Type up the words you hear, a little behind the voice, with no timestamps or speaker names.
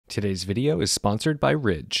Today's video is sponsored by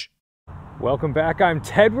Ridge. Welcome back, I'm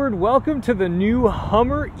Tedward. Welcome to the new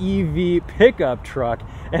Hummer EV pickup truck,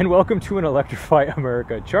 and welcome to an Electrify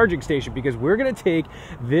America charging station, because we're gonna take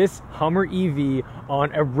this Hummer EV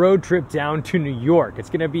on a road trip down to New York. It's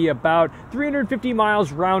gonna be about 350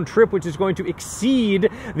 miles round trip, which is going to exceed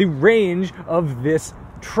the range of this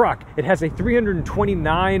truck. It has a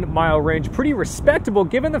 329 mile range, pretty respectable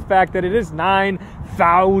given the fact that it is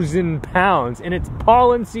 9,000 pounds, and it's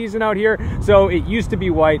pollen season out here, so it used to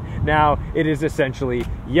be white, now it is essentially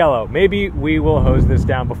yellow. Maybe we will hose this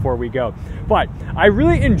down before we go. But I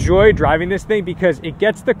really enjoy driving this thing because it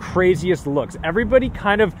gets the craziest looks. Everybody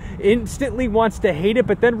kind of instantly wants to hate it,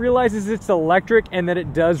 but then realizes it's electric and that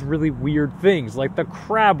it does really weird things, like the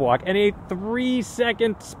crab walk and a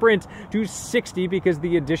 3-second sprint to 60, because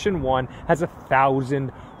the Edition 1 has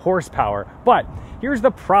 1,000 horsepower. But here's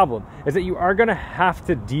the problem, is that you are gonna have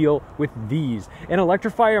to deal with these, and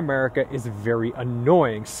Electrify America is very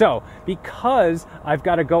annoying. So because I've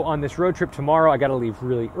got to go on this road trip tomorrow, I got to leave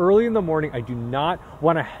really early in the morning. I do not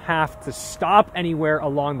want to have to stop anywhere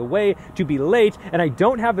along the way to be late, and I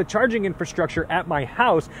don't have the charging infrastructure at my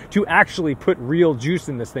house to actually put real juice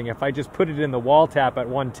in this thing. If I just put it in the wall tap at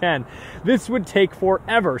 110, this would take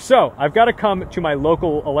forever. So I've got to come to my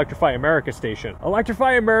local Electrify America station.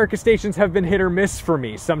 Electrify America stations have been hit or miss for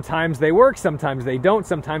me. Sometimes they work, sometimes they don't,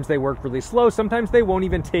 sometimes they work really slow, sometimes they won't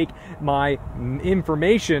even take my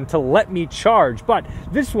information to let me charge. But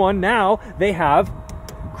this one, now they have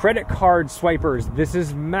credit card swipers. This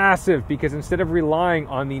is massive, because instead of relying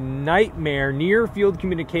on the nightmare near field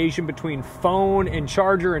communication between phone and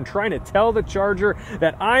charger and trying to tell the charger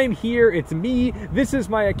that I'm here, it's me, this is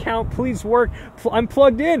my account, please work, I'm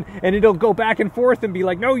plugged in, and it'll go back and forth and be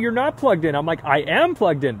like, no, you're not plugged in. I'm like, I am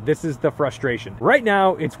plugged in. This is the frustration. Right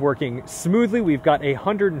now it's working smoothly. We've got a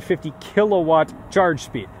 150 kilowatt charge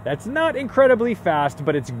speed. That's not incredibly fast,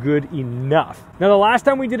 but it's good enough. Now, the last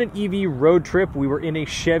time we did an EV road trip, we were in a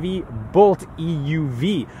Chevy Bolt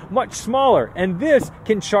EUV, much smaller, and this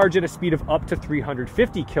can charge at a speed of up to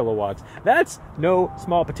 350 kilowatts. That's no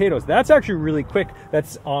small potatoes. That's actually really quick.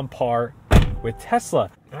 That's on par with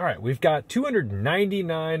Tesla. All right, we've got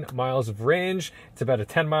 299 miles of range. It's about a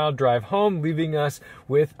 10-mile drive home, leaving us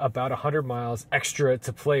with about 100 miles extra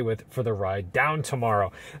to play with for the ride down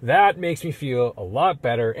tomorrow. That makes me feel a lot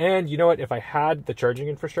better. And you know what? If I had the charging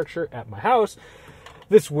infrastructure at my house,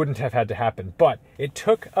 this wouldn't have had to happen. But it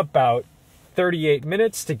took about 38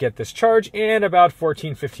 minutes to get this charge and about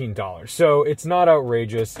 $14–15. So it's not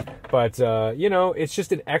outrageous, but you know, it's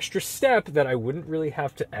just an extra step that I wouldn't really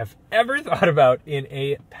have to have ever thought about in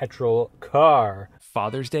a petrol car.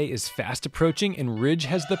 Father's Day is fast approaching, and Ridge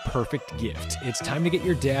has the perfect gift. It's time to get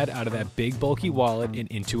your dad out of that big bulky wallet and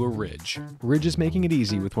into a Ridge. Ridge is making it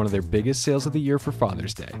easy with one of their biggest sales of the year for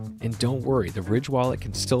Father's Day. And don't worry, the Ridge wallet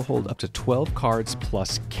can still hold up to 12 cards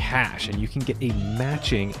plus cash, and you can get a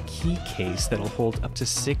matching key case that'll hold up to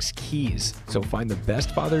 6 keys. So find the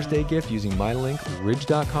best Father's Day gift using my link,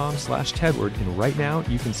 ridge.com/Tedward, and right now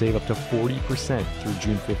you can save up to 40% through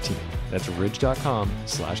June 15th. That's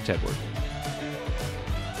ridge.com/Tedward.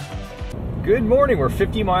 Good morning. We're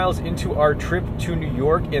 50 miles into our trip to New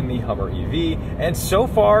York in the Hummer EV, and so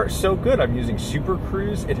far so good. I'm using Super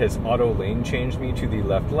Cruise. It has auto lane changed me to the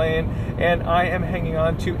left lane, and I am hanging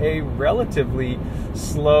on to a relatively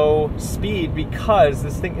slow speed because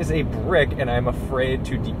this thing is a brick and I'm afraid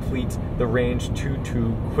to deplete the range too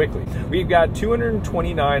quickly. We've got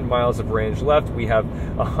 229 miles of range left. We have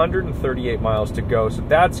 138 miles to go, so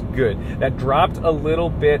that's good. That dropped a little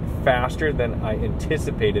bit faster than I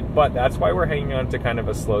anticipated, but that's why we're hanging on to kind of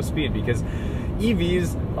a slow speed, because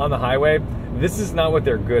EVs on the highway, this is not what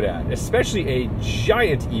they're good at, especially a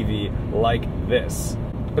giant EV like this.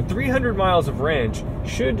 But 300 miles of range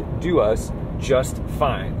should do us just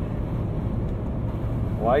fine.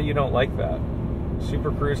 Why you don't like that?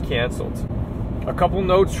 Super Cruise canceled. A couple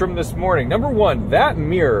notes from this morning. Number one, that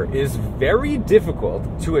mirror is very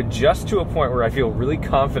difficult to adjust to a point where I feel really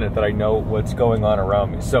confident that I know what's going on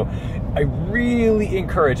around me. So I really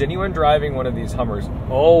encourage anyone driving one of these Hummers,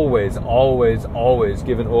 always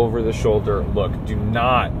give an over-the-shoulder look. Do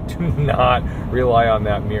not rely on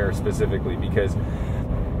that mirror specifically, because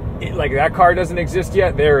like that car doesn't exist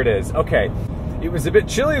yet. There it is. Okay. It was a bit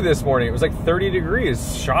chilly this morning. It was like 30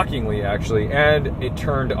 degrees, shockingly actually, and it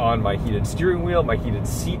turned on my heated steering wheel, my heated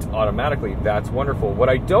seat automatically. That's wonderful. What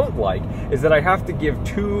I don't like is that I have to give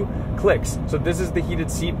 2 clicks. So this is the heated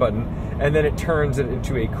seat button, and then it turns it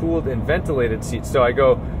into a cooled and ventilated seat. So I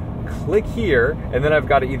go click here, and then I've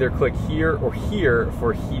got to either click here or here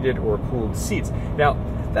for heated or cooled seats. Now,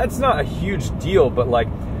 that's not a huge deal, but like,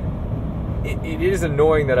 it is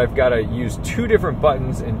annoying that I've got to use 2 different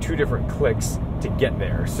buttons and 2 different clicks to get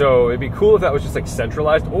there. So it'd be cool if that was just like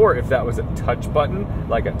centralized, or if that was a touch button,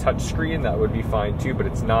 like a touch screen, that would be fine too, but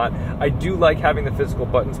it's not. I do like having the physical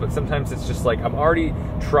buttons, but sometimes it's just like I'm already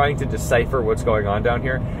trying to decipher what's going on down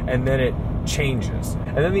here, and then it changes.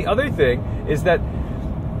 And then the other thing is that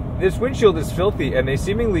this windshield is filthy, and they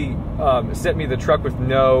seemingly sent me the truck with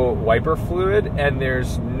no wiper fluid, and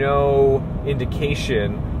there's no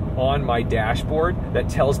indication on my dashboard that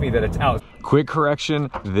tells me that it's out. Quick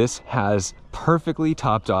correction, this has perfectly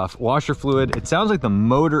topped off washer fluid. It sounds like the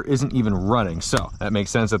motor isn't even running, so that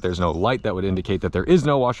makes sense that there's no light that would indicate that there is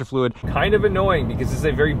no washer fluid. Kind of annoying because it's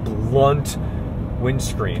a very blunt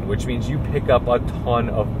windscreen, which means you pick up a ton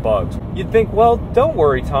of bugs. You'd think, well, don't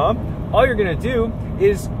worry, Tom. All you're gonna do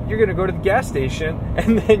is you're gonna go to the gas station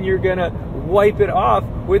and then you're gonna wipe it off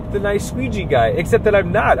with the nice squeegee guy. Except that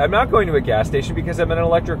I'm not. I'm not going to a gas station because I'm in an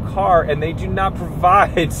electric car and they do not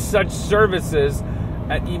provide such services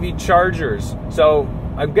at EV chargers. So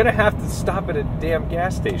I'm gonna have to stop at a damn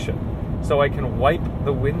gas station so I can wipe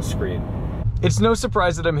the windscreen. It's no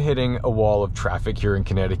surprise that I'm hitting a wall of traffic here in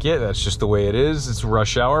Connecticut. That's just the way it is. It's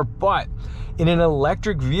rush hour, but in an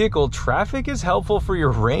electric vehicle, traffic is helpful for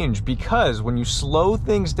your range because when you slow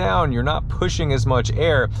things down, you're not pushing as much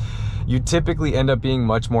air. You typically end up being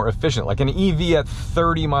much more efficient. Like an EV at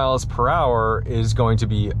 30 miles per hour is going to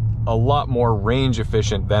be a lot more range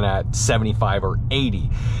efficient than at 75 or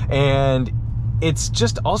 80. And it's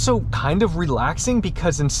just also kind of relaxing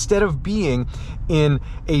because instead of being in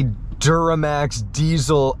a Duramax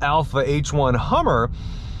diesel Alpha H1 Hummer,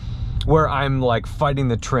 where I'm like fighting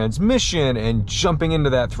the transmission and jumping into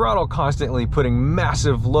that throttle constantly, putting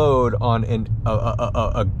massive load on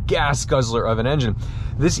a gas guzzler of an engine,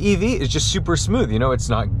 this EV is just super smooth. You know, it's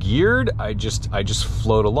not geared. I just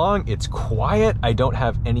float along. It's quiet. I don't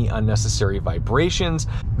have any unnecessary vibrations.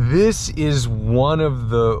 This is one of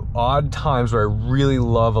the odd times where I really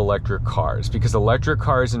love electric cars, because electric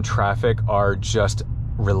cars in traffic are just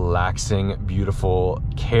relaxing, beautiful,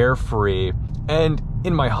 carefree. And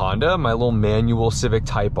in my Honda, my little manual Civic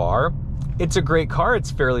Type R, it's a great car.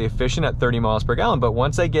 It's fairly efficient at 30 miles per gallon, but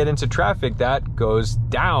once I get into traffic, that goes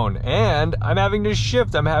down and I'm having to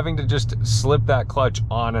shift. I'm having to just slip that clutch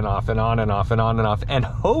on and off and on and off and on and off, and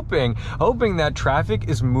hoping that traffic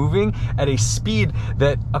is moving at a speed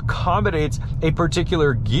that accommodates a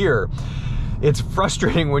particular gear. It's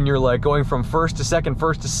frustrating when you're like going from first to second.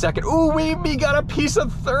 Ooh, we got a piece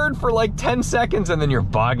of third for like 10 seconds, and then you're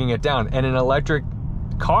bogging it down. And an electric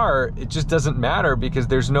car, it just doesn't matter because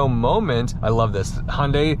there's no moment. I love this.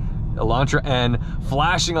 Hyundai Elantra N,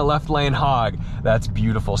 flashing a left lane hog. That's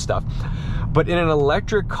beautiful stuff. But in an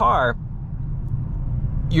electric car,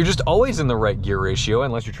 you're just always in the right gear ratio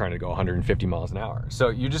unless you're trying to go 150 miles an hour. So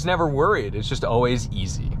you're just never worried. It's just always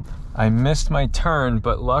easy. I missed my turn,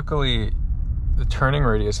 but luckily the turning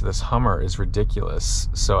radius of this Hummer is ridiculous.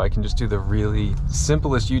 So I can just do the really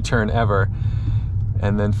simplest U-turn ever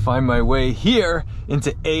and then find my way here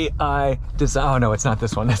into AI design. Oh no, it's not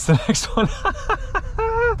this one, it's the next one.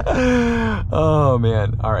 Oh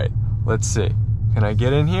man, all right, let's see. Can I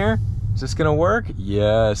get in here? Is this gonna work?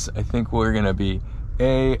 Yes, I think we're gonna be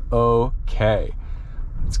A-okay.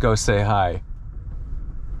 Let's go say hi.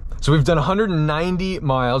 So we've done 190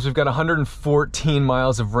 miles, we've got 114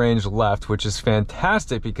 miles of range left, which is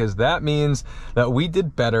fantastic because that means that we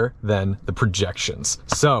did better than the projections.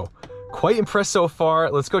 So, quite impressed so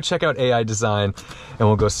far. Let's go check out AI Design and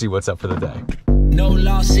we'll go see what's up for the day. No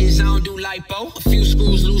losses, I don't do lipo. A few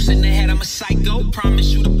screws loose in the head, I'm a psycho.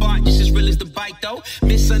 Promise you the bar just as real as the bike though.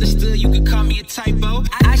 Misunderstood, you could call me a typo.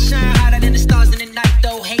 I shine hotter than the stars in the night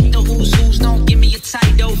though. Hate the who's, don't give me a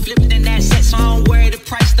title. Flipped in that set, so I don't worry the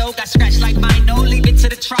price though. Got scratched like mine, no, leave it to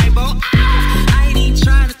the tribal. I ain't even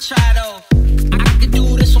trying to try though. I could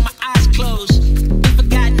do this with my eyes closed. If I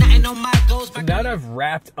got nothing on my goals. So now that I've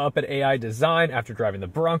wrapped up at AI Design after driving the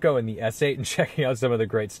Bronco and the S8 and checking out some of the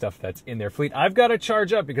great stuff that's in their fleet, I've got to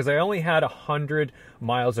charge up because I only had 100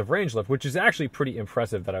 miles of range left, which is actually pretty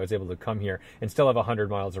impressive that I was able to come here and still have 100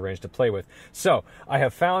 miles of range to play with. So I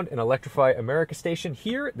have found an Electrify America station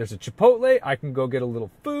here. There's a Chipotle. I can go get a little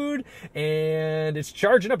food and it's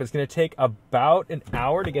charging up. It's going to take about an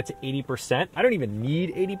hour to get to 80%. I don't even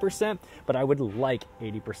need 80%, but I would like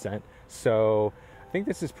 80%. So I think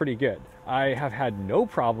this is pretty good. I have had no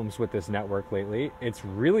problems with this network lately. It's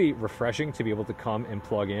really refreshing to be able to come and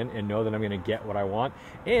plug in and know that I'm going to get what I want.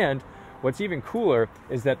 And what's even cooler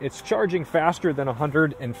is that it's charging faster than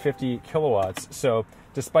 150 kilowatts. So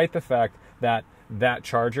despite the fact that that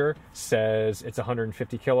charger says it's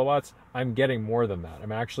 150 kilowatts. I'm getting more than that.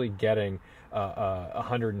 I'm actually getting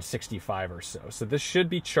 165 or so. So this should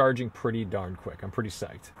be charging pretty darn quick. I'm pretty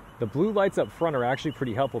psyched. The blue lights up front are actually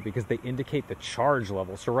pretty helpful because they indicate the charge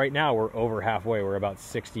level. So right now we're over halfway. We're about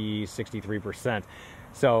 60, 63%.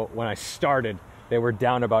 So when I started, they were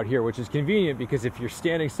down about here, which is convenient because if you're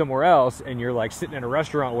standing somewhere else and you're like sitting in a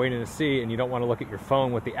restaurant waiting to see and you don't want to look at your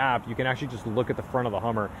phone with the app, you can actually just look at the front of the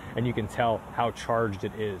Hummer and you can tell how charged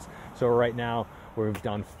it is. So right now we've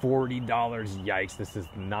done $40. Yikes, this is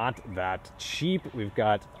not that cheap. We've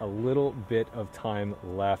got a little bit of time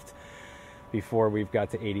left before we've got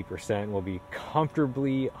to 80%. We'll be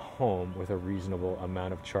comfortably home with a reasonable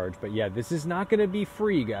amount of charge. But yeah, this is not going to be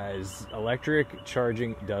free, guys. Electric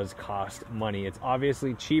charging does cost money. It's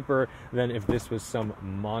obviously cheaper than if this was some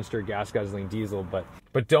monster gas guzzling diesel, but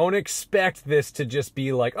don't expect this to just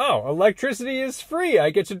be like, oh, electricity is free, I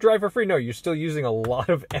get to drive for free. No, you're still using a lot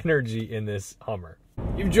of energy in this Hummer.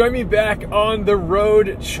 You've joined me back on the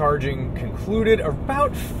road. Charging concluded,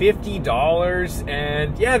 about $50,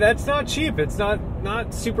 and yeah, that's not cheap. It's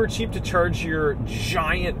not super cheap to charge your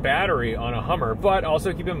giant battery on a Hummer, but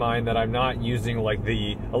also keep in mind that I'm not using like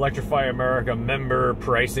the Electrify America member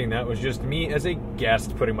pricing. That was just me as a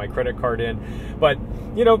guest putting my credit card in, but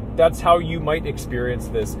you know, that's how you might experience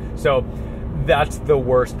this. So that's the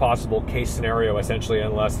worst possible case scenario, essentially,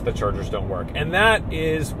 unless the chargers don't work. And that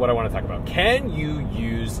is what I want to talk about. Can you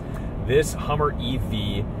use this Hummer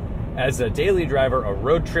EV as a daily driver, a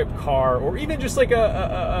road trip car, or even just like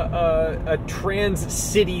a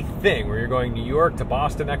trans-city thing where you're going New York to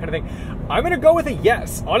Boston, that kind of thing? I'm going to go with a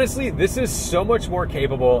yes. Honestly, this is so much more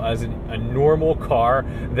capable as a normal car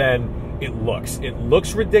than it looks. It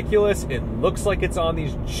looks ridiculous. It looks like it's on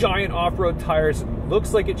these giant off-road tires. It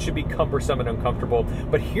looks like it should be cumbersome and uncomfortable.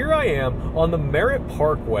 But here I am on the Merritt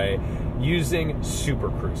Parkway using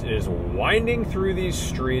Super Cruise. It is winding through these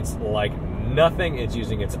streets like nothing. It's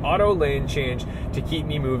using its auto lane change to keep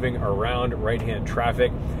me moving around right-hand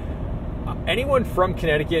traffic. Anyone from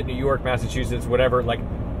Connecticut, New York, Massachusetts, whatever, like,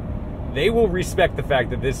 they will respect the fact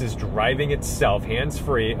that this is driving itself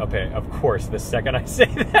hands-free. Okay, of course, the second I say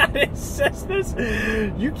that, it says this.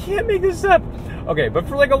 You can't make this up. Okay, but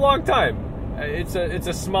for like a long time, it's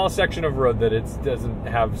a small section of road that it doesn't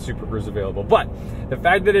have Super Cruise available. But the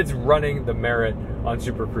fact that it's running the Merritt on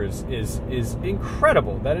Super Cruise is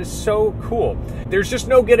incredible. That is so cool. There's just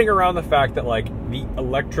no getting around the fact that like the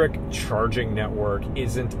electric charging network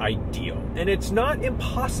isn't ideal. And it's not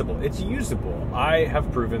impossible. It's usable. I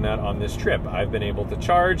have proven that on this trip. I've been able to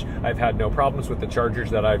charge. I've had no problems with the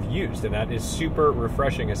chargers that I've used, and that is super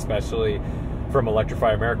refreshing, especially from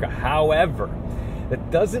Electrify America. However,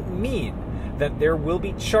 that doesn't mean that there will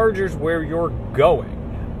be chargers where you're going.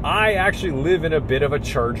 I actually live in a bit of a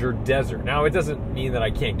charger desert. Now, it doesn't mean that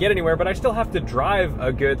I can't get anywhere, but I still have to drive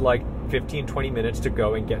a good like 15, 20 minutes to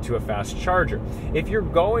go and get to a fast charger. If you're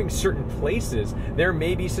going certain places, there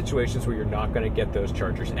may be situations where you're not going to get those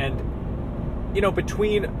chargers. And, you know,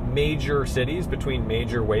 between major cities, between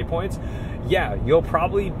major waypoints, yeah, you'll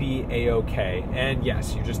probably be a-okay. And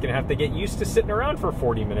yes, you're just going to have to get used to sitting around for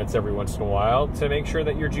 40 minutes every once in a while to make sure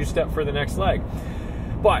that you're juiced up for the next leg.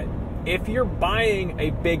 But if you're buying a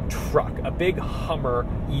big truck, a big Hummer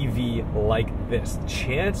EV like this,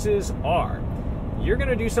 chances are you're going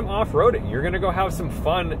to do some off-roading. You're going to go have some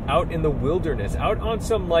fun out in the wilderness, out on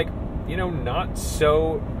some, like, you know, not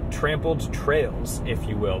so trampled trails, if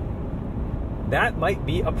you will. That might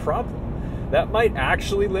be a problem. That might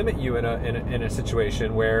actually limit you in a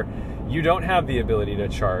situation where you don't have the ability to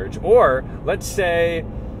charge. Or let's say,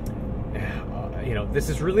 you know, this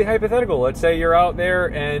is really hypothetical. Let's say you're out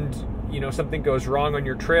there and, you know, something goes wrong on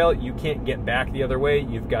your trail. You can't get back the other way.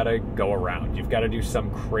 You've got to go around. You've got to do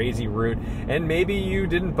some crazy route. And maybe you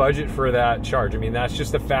didn't budget for that charge. I mean, that's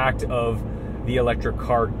just a fact of the electric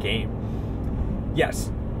car game.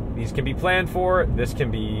 Yes, these can be planned for. This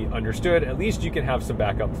can be understood. At least you can have some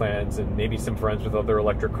backup plans and maybe some friends with other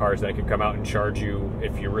electric cars that can come out and charge you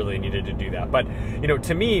if you really needed to do that. But, you know,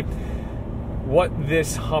 to me, what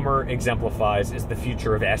this Hummer exemplifies is the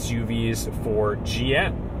future of SUVs for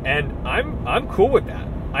GM. And I'm cool with that.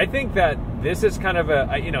 I think that this is kind of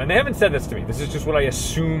a, you know, and they haven't said this to me. This is just what I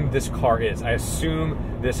assume this car is. I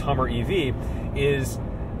assume this Hummer EV is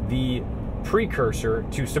the precursor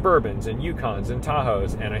to Suburbans and Yukons and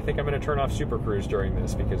Tahoes, and I think I'm going to turn off Super Cruise during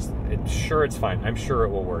this because it's fine. I'm sure it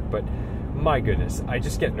will work, but my goodness, I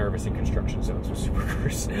just get nervous in construction zones with Super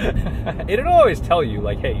Cruise. It'll always tell you,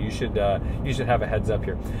 like, hey, you should have a heads up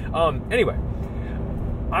here. Anyway,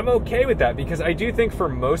 I'm okay with that because I do think for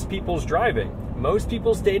most people's driving, most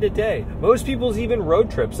people's day-to-day, most people's even road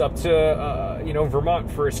trips up to,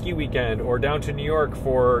 Vermont for a ski weekend or down to New York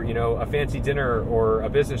for, a fancy dinner or a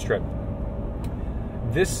business trip,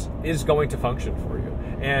 this is going to function for you.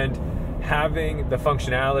 And having the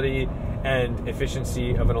functionality and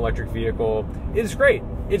efficiency of an electric vehicle is great.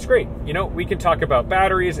 It's great. We can talk about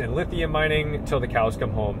batteries and lithium mining till the cows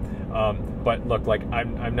come home. But look, like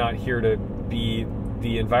I'm not here to be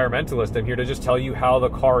the environmentalist. I'm here to just tell you how the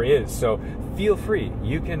car is. So feel free.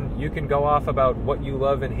 You can go off about what you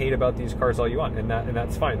love and hate about these cars all you want, and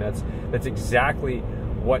that's fine. That's exactly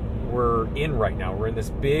what we're in right now. We're in this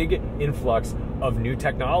big influx of new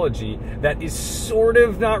technology that is sort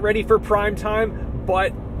of not ready for prime time,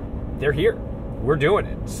 but they're here. We're doing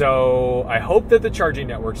it. So I hope that the charging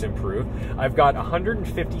networks improve. I've got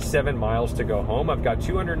 157 miles to go home. I've got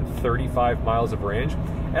 235 miles of range,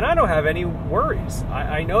 and I don't have any worries.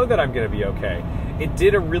 I know that I'm going to be okay. It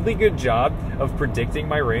did a really good job of predicting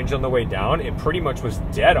my range on the way down. It pretty much was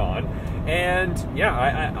dead on. And yeah,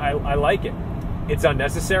 I like it. It's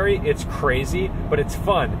unnecessary, it's crazy, but it's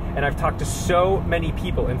fun. And I've talked to so many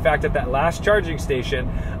people. In fact, at that last charging station,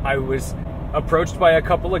 I was approached by a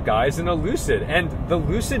couple of guys in a Lucid, and the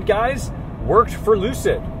Lucid guys worked for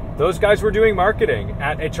Lucid. Those guys were doing marketing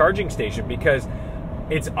at a charging station because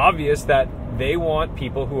it's obvious that they want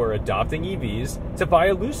people who are adopting EVs to buy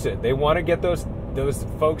a Lucid. They want to get those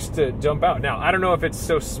folks to jump out. Now, I don't know if it's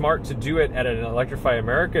so smart to do it at an Electrify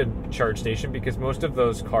America charge station because most of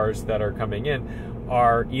those cars that are coming in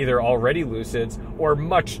are either already Lucids or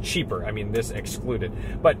much cheaper. I mean, this excluded.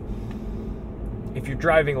 But if you're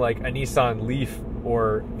driving like a Nissan Leaf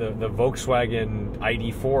or the Volkswagen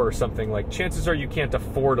ID4 or something, like chances are you can't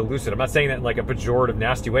afford a Lucid. I'm not saying that in like a pejorative,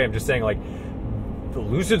 nasty way. I'm just saying like the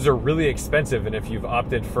Lucids are really expensive, and if you've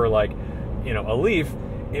opted for like, a Leaf,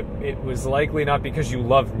 it was likely not because you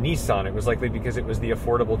love Nissan. It was likely because it was the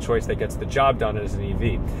affordable choice that gets the job done as an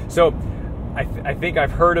EV. So I think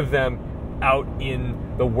I've heard of them out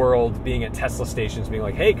in the world being at Tesla stations being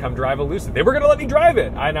like, hey, come drive a Lucid. They were going to let me drive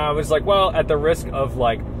it. And I was like, well, at the risk of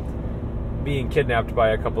like being kidnapped by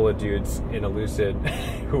a couple of dudes in a Lucid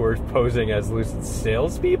who were posing as Lucid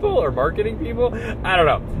salespeople or marketing people. I don't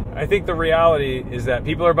know. I think the reality is that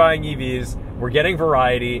people are buying EVs. We're getting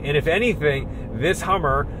variety. And if anything, this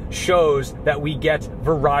Hummer shows that we get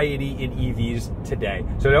variety in EVs today.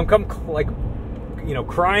 So don't come like,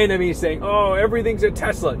 crying to me saying, oh, everything's a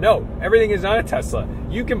Tesla. No, everything is not a Tesla.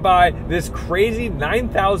 You can buy this crazy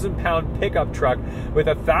 9,000 pound pickup truck with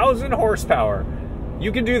 1,000 horsepower.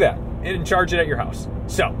 You can do that and charge it at your house.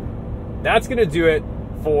 So that's going to do it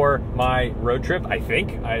for my road trip, I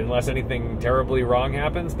think, unless anything terribly wrong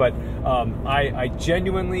happens. But I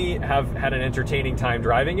genuinely have had an entertaining time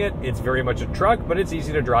driving it. It's very much a truck, but it's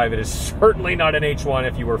easy to drive. It is certainly not an H1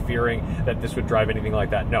 if you were fearing that this would drive anything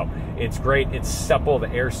like that. No, it's great. It's supple. The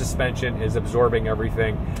air suspension is absorbing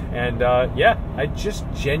everything. And yeah, I just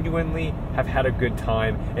genuinely have had a good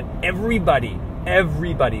time. And everybody,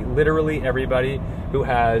 literally everybody who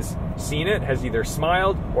has seen it has either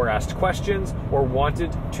smiled or asked questions or wanted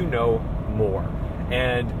to know more.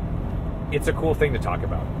 And it's a cool thing to talk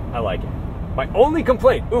about. I like it. My only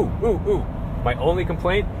complaint, my only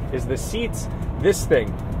complaint is the seats, this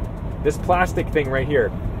plastic thing right here.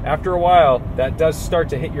 After a while, that does start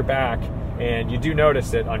to hit your back, and you do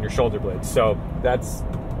notice it on your shoulder blades. So it's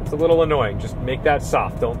a little annoying. Just make that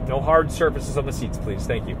soft. No hard surfaces on the seats, please.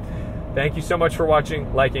 Thank you. Thank you so much for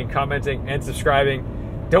watching, liking, commenting, and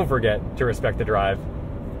subscribing. Don't forget to respect the drive.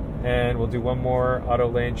 And we'll do one more auto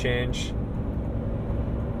lane change.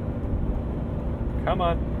 Come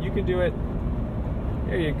on, you can do it.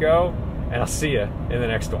 There you go. And I'll see you in the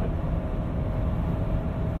next one.